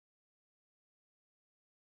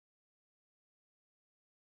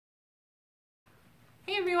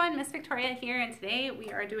Hey everyone, Miss Victoria here, and today we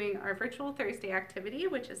are doing our virtual Thursday activity,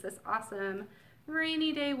 which is this awesome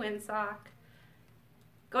rainy day windsock.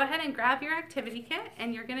 Go ahead and grab your activity kit,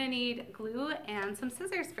 and you're going to need glue and some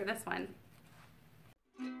scissors for this one.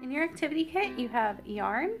 In your activity kit, you have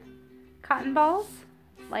yarn, cotton balls,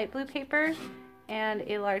 light blue paper, and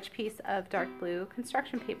a large piece of dark blue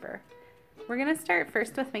construction paper. We're going to start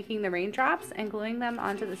first with making the raindrops and gluing them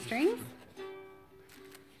onto the strings.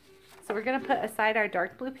 So we're going to put aside our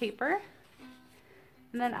dark blue paper,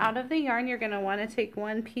 and then out of the yarn you're going to want to take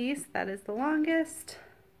one piece that is the longest,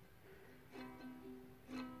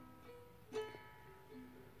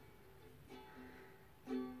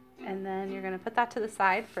 and then you're going to put that to the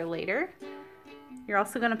side for later. You're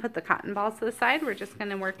also going to put the cotton balls to the side. We're just going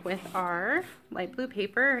to work with our light blue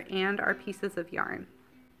paper and our pieces of yarn.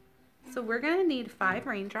 So we're going to need 5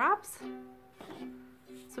 raindrops.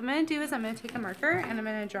 So what I'm going to do is I'm going to take a marker and I'm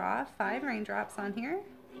going to draw 5 raindrops on here.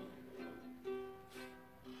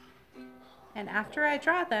 And after I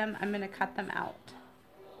draw them, I'm going to cut them out.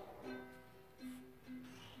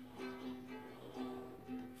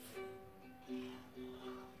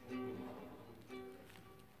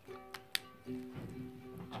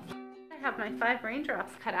 I have my 5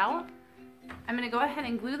 raindrops cut out. I'm going to go ahead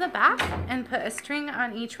and glue the back and put a string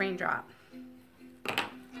on each raindrop.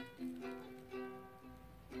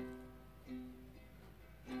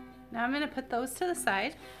 Now I'm going to put those to the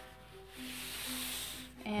side,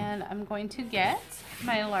 and I'm going to get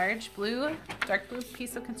my large dark blue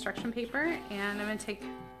piece of construction paper, and I'm going to take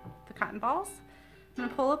the cotton balls. I'm going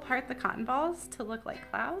to pull apart the cotton balls to look like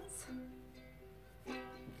clouds. Pull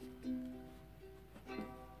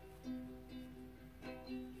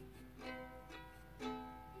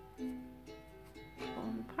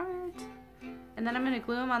them apart, and then I'm going to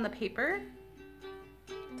glue them on the paper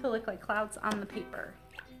to look like clouds on the paper.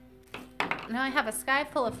 Now I have a sky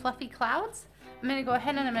full of fluffy clouds. I'm going to go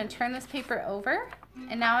ahead and I'm going to turn this paper over,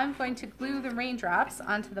 and now I'm going to glue the raindrops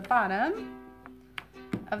onto the bottom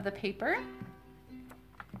of the paper.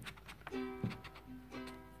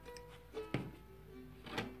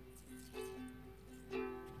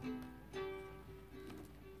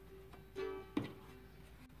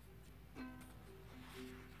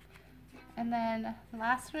 And then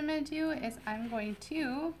last what I'm going to do is I'm going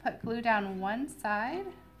to put glue down one side.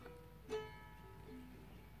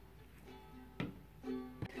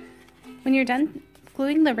 When you're done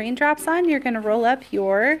gluing the raindrops on, you're going to roll up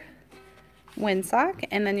your windsock,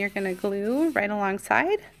 and then you're going to glue right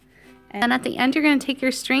alongside. And then at the end, you're going to take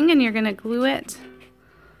your string and you're going to glue it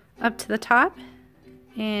up to the top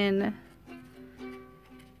in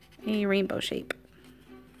a rainbow shape.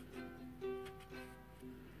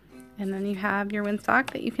 And then you have your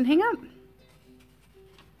windsock that you can hang up.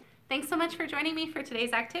 Thanks so much for joining me for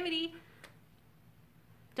today's activity.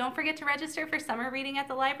 Don't forget to register for summer reading at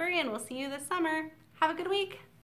the library, and we'll see you this summer. Have a good week.